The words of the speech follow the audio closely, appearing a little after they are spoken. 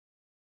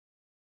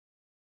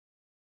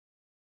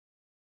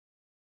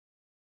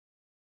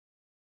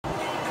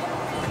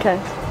Okay.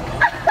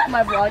 Am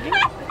I vlogging?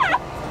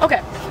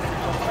 Okay.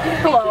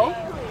 Hello.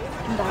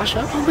 I'm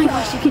Dasha. Oh my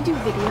gosh, you can do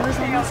videos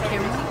on this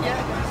camera? Yeah.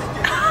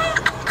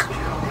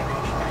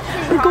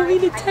 We're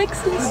going to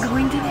Texas. We're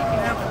going to the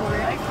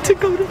airport. To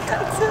go to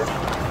Texas.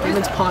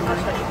 David's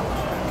pondering.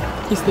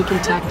 He's thinking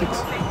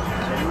tactics.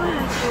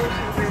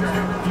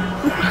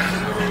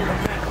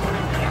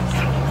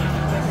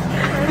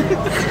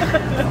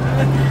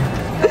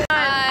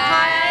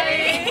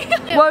 Hi.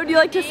 What would you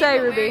like to say,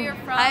 Ruby?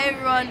 Hi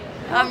everyone.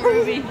 I'm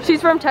Ruby. She's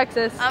from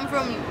Texas. I'm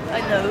from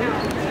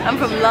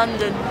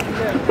London.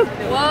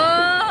 Whoa!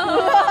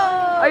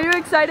 Are you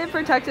excited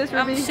for Texas,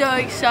 Ruby? I'm so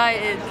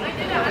excited.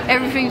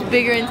 Everything's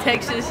bigger in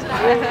Texas.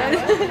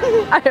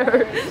 I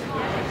heard.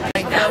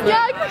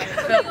 Yeah,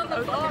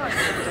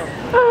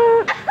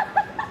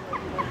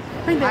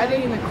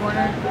 Hiding in the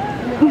corner.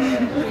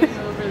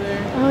 Over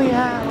there. Oh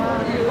yeah,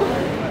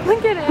 wow.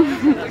 Look at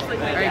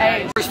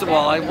it. First of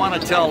all, I want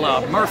to tell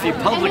Murphy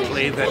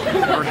publicly that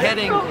her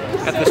heading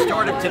at the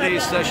start of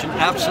today's session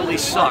absolutely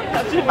sucked.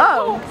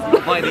 Oh.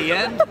 By the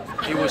end,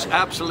 it was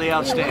absolutely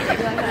outstanding.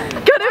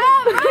 Good.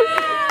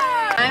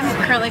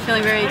 I'm currently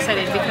feeling very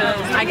excited because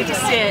I get to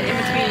sit in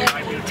between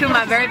two of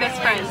my very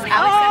best friends,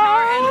 Alex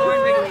and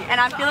Lauren Wrigley, and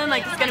I'm feeling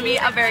like it's going to be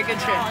a very good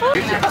trip.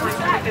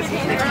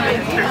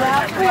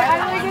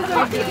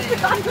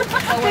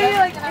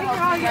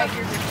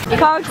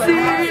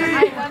 Coxie!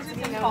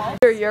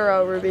 Your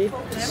Euro, Ruby.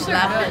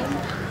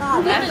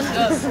 That is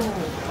good.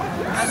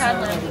 I've had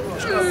like...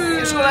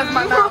 Just go left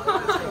my mouth.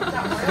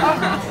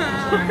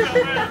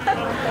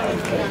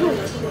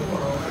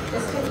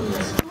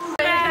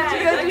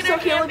 You guys are so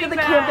cute. Look at the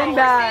camping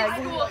bag.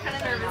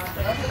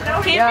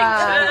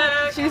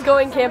 Yeah, she's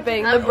going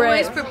camping. I'm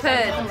always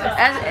prepared.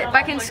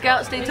 Back in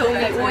Scouts, they told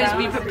me always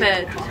be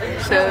prepared.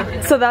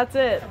 So that's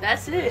it.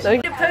 That's it.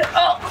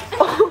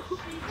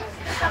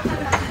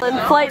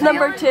 Flight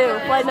number two.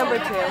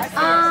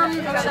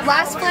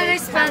 Last flight I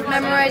spent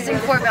memorizing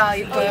core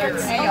value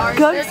codes.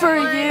 Good for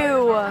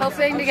you.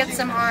 Hoping to get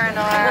some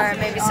R&R,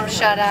 maybe some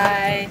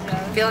shut-eye.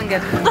 Feeling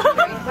good.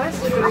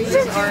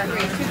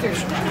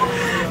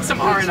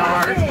 Some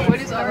R&R. What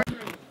is R&R?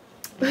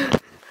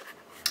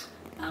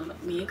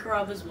 Me and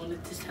Carabas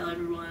wanted to tell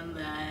everyone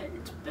that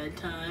it's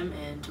bedtime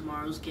and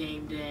tomorrow's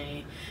game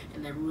day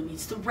and everyone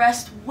needs to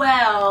rest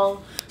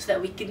well so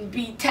that we can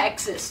beat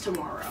Texas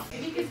tomorrow.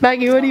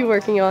 Maggie, what are you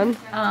working on?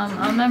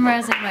 I'm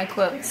memorizing my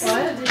quotes.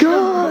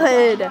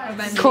 Good.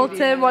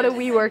 Colton, what are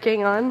we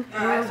working on?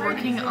 We're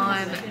working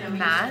on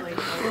math.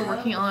 We're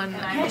working on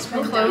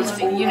closed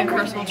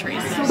unicursal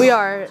traces. We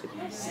are.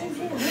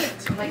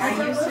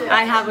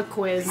 I have a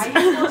quiz.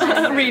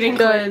 Reading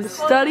Good. quiz.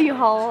 Study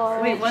hall.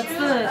 Wait, what's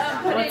the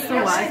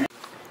why?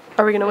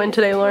 Are we gonna win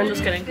today, Lauren?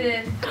 Just kidding.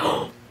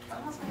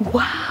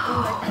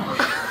 Wow.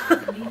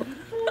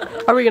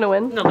 Are we gonna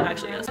win? No,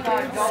 actually, yes.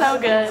 So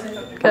good.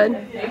 Good.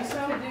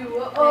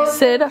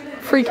 Sid,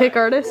 free kick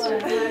artist.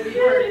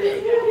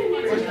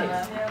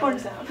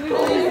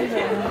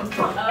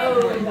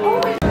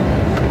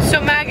 So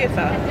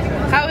Magatha,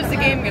 how is the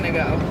game gonna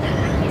go?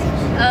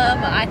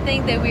 I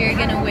think that we are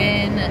gonna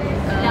win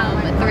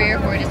 3 or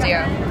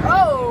 4-0.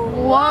 Oh!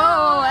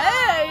 Whoa!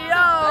 Hey,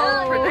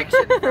 yo!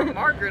 Prediction from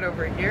Margaret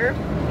over here.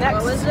 Next.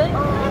 What was it?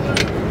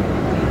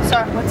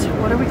 Sorry,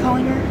 what are we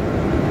calling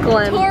her?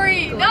 Glenn.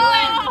 Tori! No!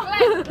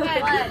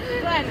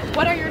 Glenn,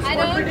 what are your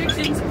score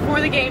predictions for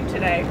the game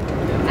today?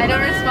 I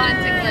don't respond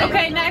to Glenn.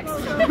 Okay, next.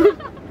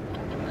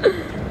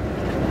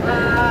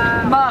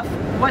 Muff,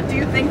 what do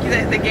you think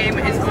that the game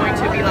is going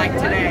to be like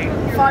today?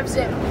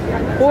 5-0.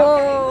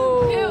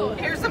 Whoa!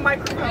 Here's the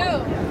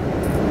microphone.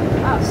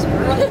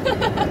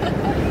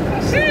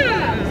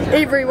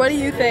 Avery, what do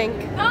you think?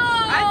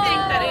 I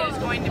think that it is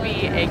going to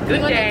be a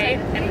good day,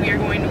 and we are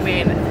going to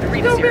win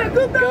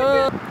 3-0.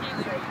 Go.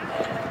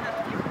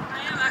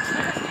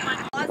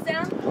 Pause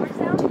down.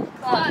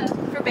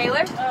 For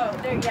Baylor? Oh,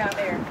 there, yeah,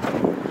 there.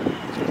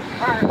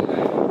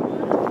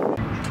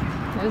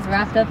 It was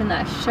wrapped up in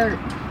that shirt.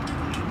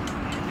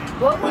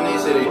 When they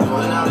say they doing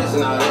all this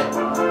and all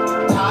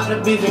that, tired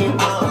of beefing you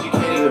bums, you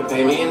can't even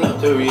pay me enough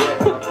to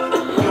react.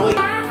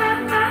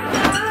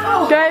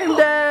 Game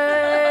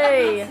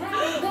day!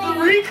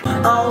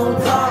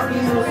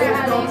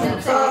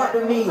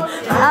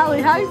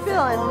 Allie, how you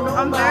feeling?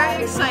 I'm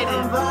very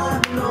excited.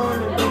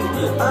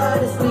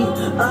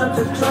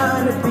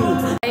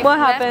 What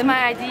left happened?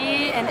 my ID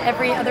and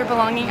every other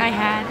belonging I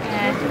had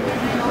at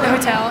the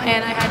hotel,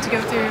 and I had to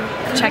go through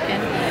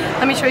check-in.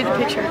 Let me show you the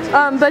picture.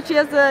 But she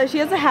has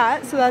a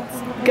hat, so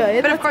that's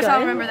good. But of course good.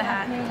 I'll remember the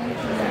hat.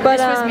 But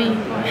This was me.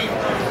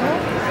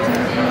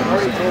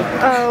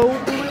 Oh.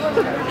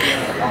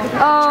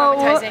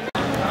 Traumatizing.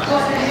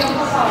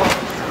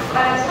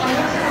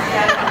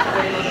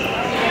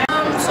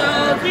 So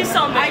please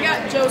tell me. I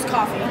got Joe's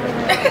coffee.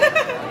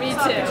 Me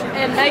too.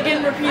 And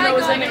Megan Rapino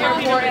was in the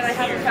airport and I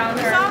haven't found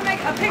her. I'll make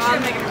a picture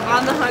of Megan.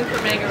 On the hunt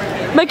for Megan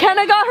Rapino.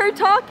 McKenna got her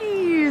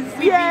talkies!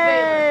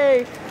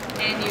 Yay!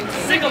 And you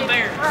Single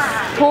bear.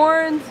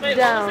 Horns Wait,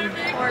 down. what was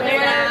their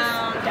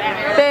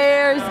big?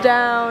 Bears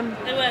down.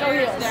 They went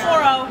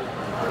 4-0.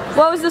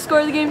 What was the score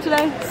of the game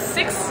today?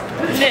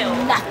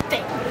 6-0.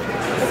 Nothing.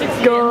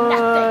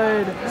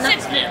 Good.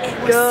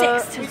 6-0.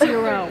 Good.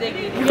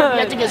 6-0. You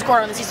have to get a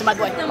score on the season, by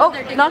the way. Oh,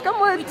 knock on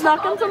wood.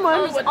 Knock on some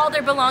wood. All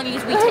their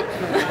belongings we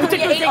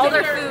ate all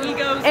their food.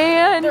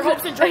 And Their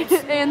hopes and dreams.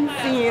 and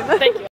scene. Thank you.